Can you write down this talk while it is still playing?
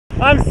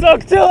I'm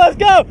soaked too, let's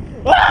go!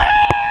 Ah!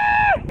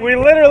 We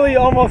literally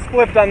almost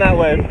flipped on that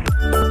wave.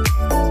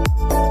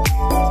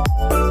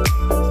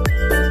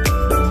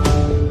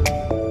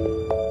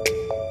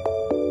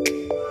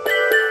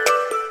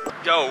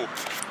 Yo!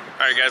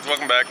 Alright guys,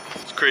 welcome back.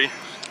 It's Cree.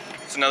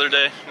 It's another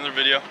day, another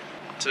video.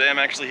 Today I'm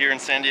actually here in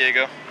San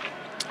Diego.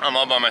 I'm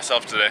all by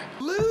myself today.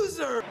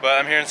 Loser! But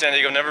I'm here in San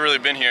Diego, never really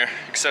been here,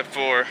 except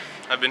for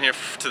I've been here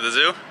to the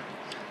zoo,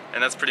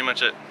 and that's pretty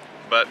much it.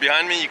 But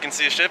behind me you can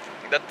see a ship.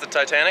 That's the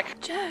Titanic.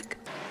 Jack.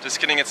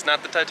 Just kidding, it's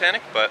not the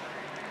Titanic, but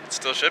it's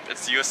still a ship.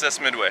 It's the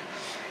USS Midway.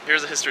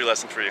 Here's a history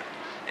lesson for you.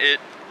 It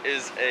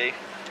is a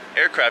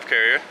aircraft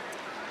carrier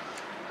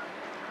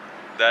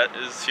that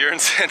is here in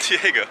San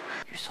Diego.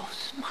 You're so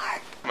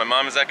smart. My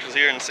mom is actually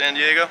here in San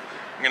Diego.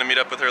 I'm gonna meet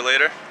up with her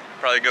later.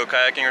 Probably go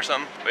kayaking or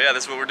something. But yeah,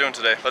 this is what we're doing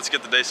today. Let's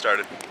get the day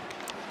started.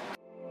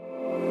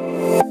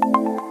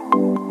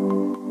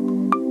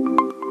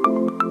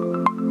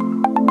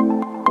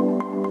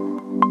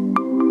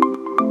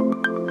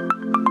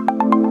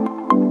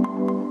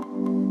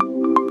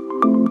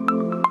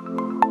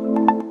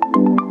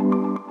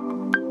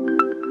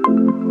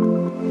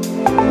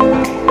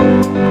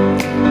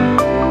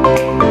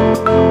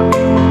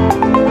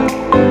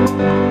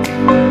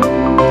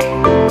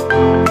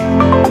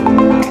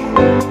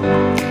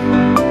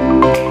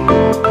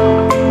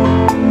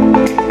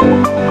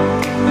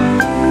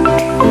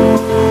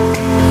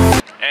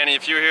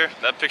 If you were here,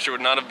 that picture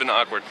would not have been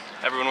awkward.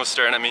 Everyone was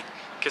staring at me,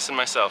 kissing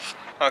myself.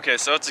 Okay,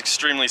 so it's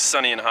extremely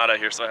sunny and hot out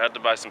here, so I had to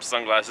buy some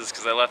sunglasses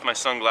because I left my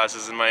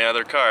sunglasses in my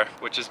other car,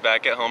 which is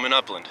back at home in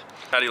Upland.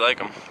 How do you like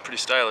them? Pretty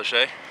stylish,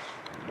 eh?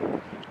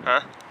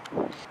 Huh?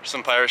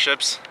 Some pirate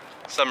ships,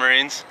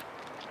 submarines.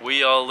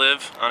 We all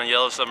live on a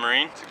yellow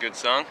submarine. It's a good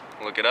song,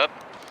 look it up.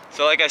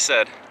 So like I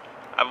said,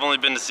 I've only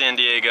been to San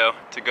Diego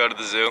to go to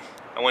the zoo.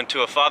 I went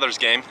to a Father's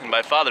game, and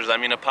by Father's I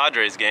mean a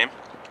Padres game,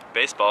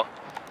 baseball.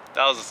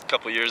 That was a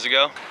couple years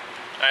ago.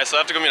 Alright, so I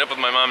have to go meet up with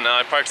my mom now.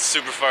 I parked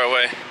super far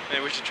away.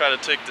 Maybe we should try to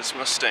take this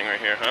Mustang right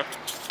here, huh?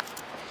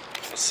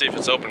 Let's see if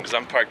it's open, because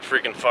I'm parked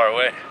freaking far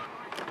away.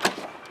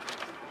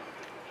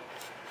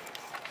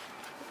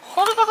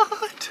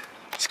 What?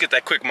 Let's get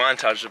that quick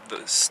montage of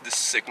this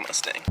sick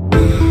Mustang.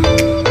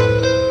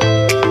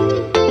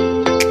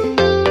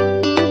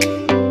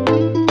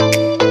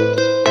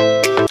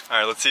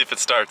 Alright, let's see if it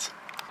starts.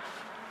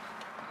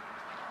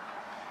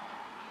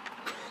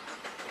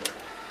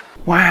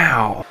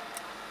 Wow.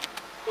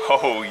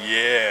 Oh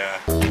yeah.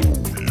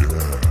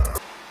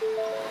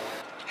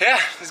 Yeah,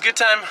 it was a good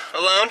time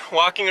alone,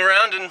 walking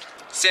around in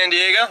San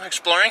Diego,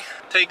 exploring,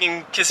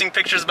 kissing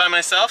pictures by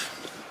myself.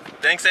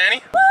 Thanks,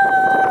 Annie.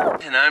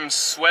 And I'm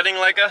sweating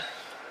like a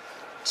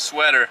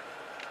sweater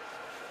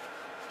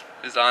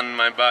is on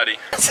my body.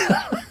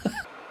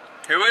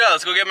 Here we go,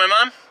 let's go get my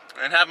mom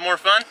and have more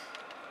fun.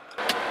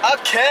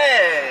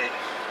 Okay.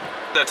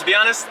 So, to be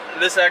honest,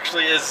 this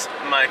actually is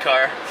my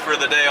car for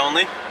the day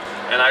only.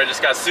 And I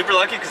just got super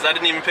lucky because I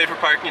didn't even pay for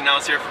parking, and now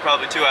it's here for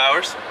probably 2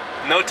 hours.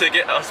 No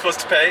ticket, I was supposed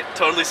to pay,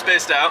 totally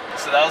spaced out,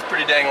 so that was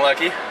pretty dang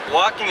lucky.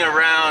 Walking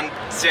around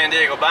San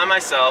Diego by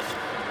myself,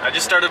 I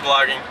just started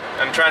vlogging.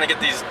 I'm trying to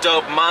get these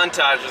dope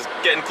montages,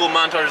 getting cool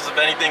montages of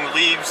anything,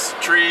 leaves,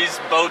 trees,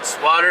 boats,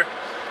 water.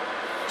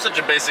 I'm such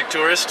a basic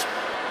tourist,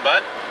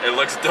 but it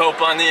looks dope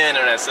on the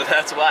internet, so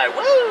that's why,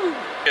 woo!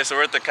 Okay, so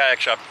we're at the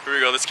kayak shop. Here we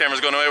go, this camera's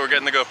going away, we're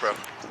getting the GoPro.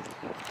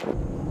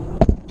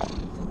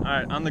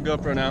 Alright, on the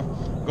GoPro now.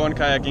 Going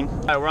kayaking.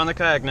 Alright, we're on the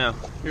kayak now.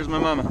 Here's my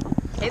mama.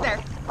 Hey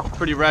there.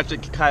 Pretty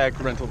ratchet kayak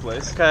rental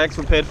place. Kayaks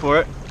were paid for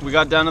it. We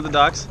got down to the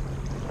docks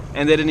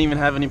and they didn't even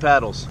have any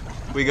paddles.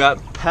 We got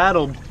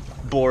paddle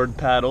board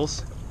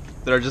paddles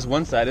that are just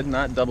one-sided,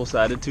 not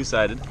double-sided,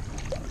 two-sided.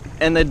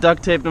 And they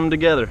duct taped them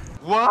together.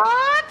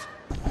 What?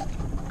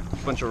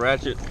 Bunch of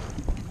ratchet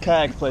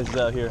kayak places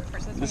out here.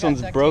 This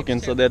one's broken,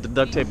 so they had to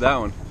duct tape that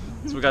one.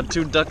 So we got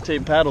 2 duct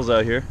tape paddles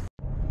out here.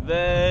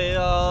 They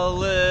all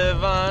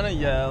live on a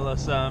yellow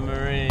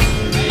submarine.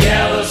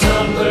 Yellow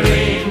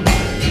submarine,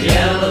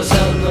 yellow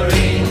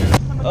submarine.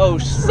 Oh,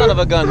 son of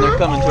a gun, they're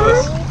coming to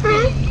us.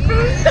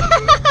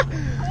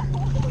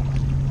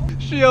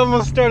 She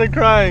almost started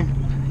crying.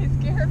 They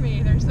scare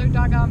me, they're so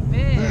doggone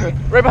big.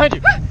 Right behind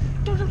you.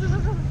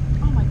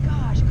 Oh my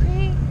gosh,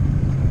 Cree.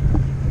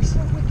 You're so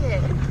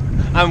wicked.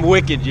 I'm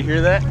wicked, you hear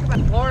that?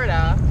 In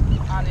Florida,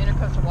 on the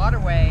Intercoastal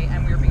Waterway,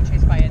 and we were being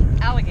chased by an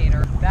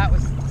alligator. That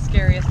was the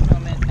scariest moment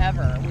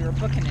ever. We were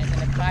booking it in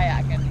a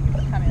kayak and he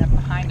was coming up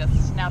behind us,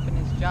 snapping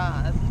his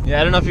jaws.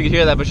 Yeah, I don't know if you could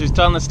hear that, but she was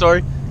telling the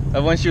story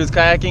of when she was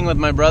kayaking with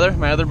my brother,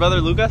 my other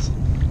brother, Lucas.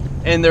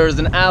 And there was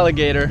an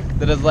alligator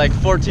that is like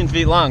 14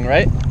 feet long,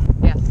 right?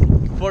 Yes.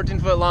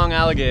 14-foot long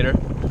alligator.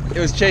 It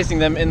was chasing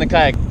them in the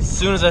kayak. As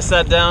soon as I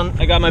sat down,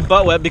 I got my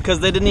butt wet because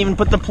they didn't even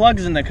put the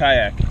plugs in the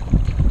kayak.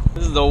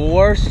 This is the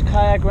worst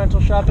kayak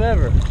rental shop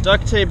ever.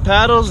 Duct tape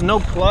paddles, no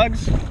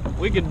plugs.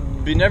 We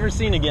could be never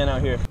seen again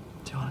out here.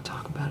 Do you want to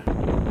talk about it?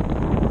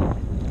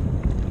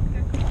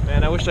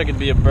 Man, I wish I could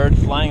be a bird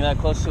flying that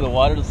close to the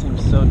water. This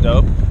seems so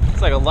dope.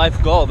 It's like a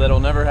life goal that'll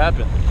never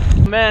happen.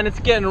 Man, it's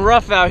getting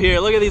rough out here.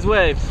 Look at these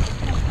waves.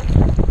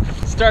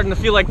 starting to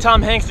feel like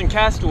Tom Hanks in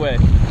Castaway.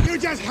 You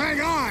just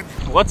hang on.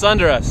 What's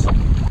under us?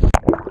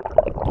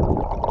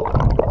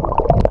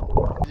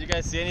 Did you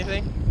guys see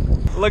anything?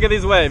 Look at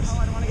these waves. Oh,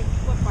 I don't want to get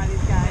flipped by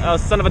these guys. Oh,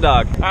 son of a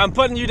dog. I'm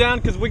putting you down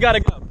because we gotta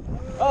go.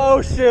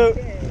 Oh, shoot.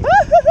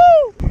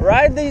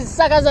 Ride these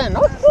suckers in.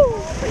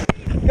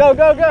 Go,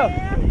 go, go.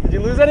 Did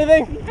you lose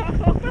anything? No, I'm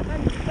soaked.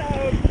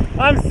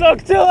 I'm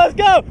soaked too, let's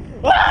go.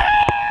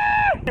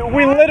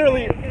 We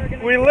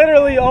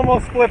literally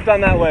almost flipped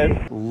on that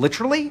wave.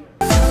 Literally?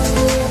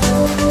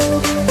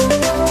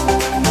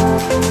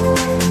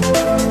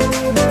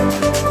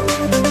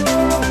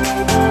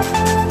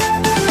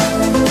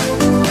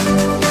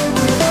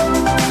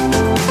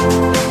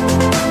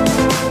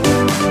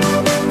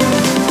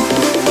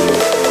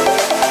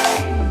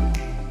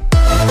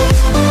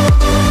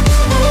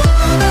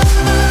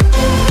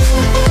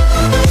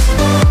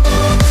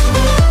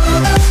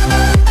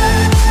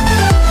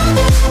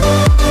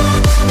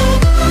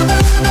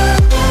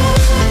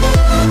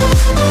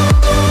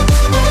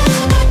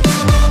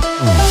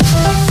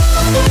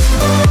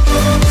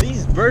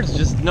 Birds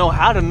just know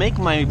how to make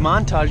my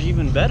montage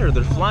even better.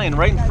 They're flying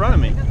right in front of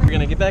me. We're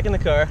gonna get back in the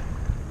car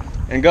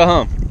and go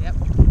home. Yep,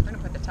 we're gonna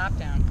put the top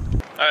down.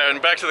 All right,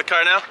 I'm back to the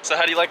car now. So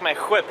how do you like my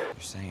whip? You're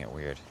saying it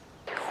weird.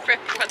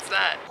 What's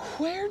that?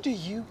 Where do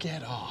you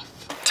get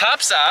off?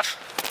 Tops off.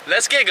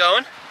 Let's get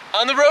going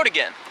on the road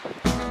again.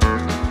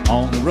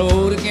 On the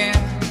road again.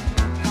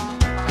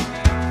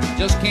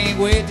 Just can't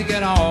wait to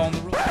get on the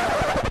road.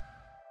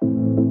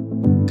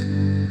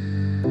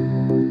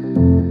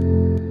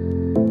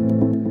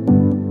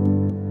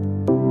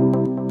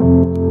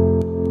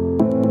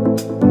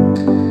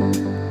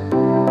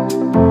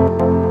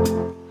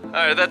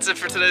 Alright, that's it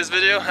for today's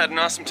video. Had an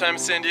awesome time in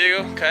San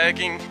Diego,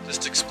 kayaking,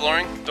 just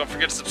exploring. Don't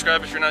forget to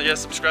subscribe if you're not yet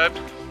subscribed.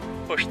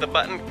 Push the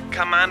button.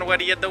 Come on,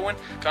 what are you doing?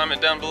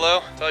 Comment down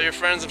below. Tell your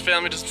friends and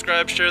family to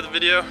subscribe, share the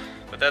video.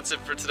 But that's it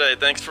for today.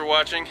 Thanks for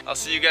watching. I'll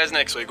see you guys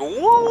next week.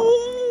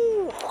 Woo!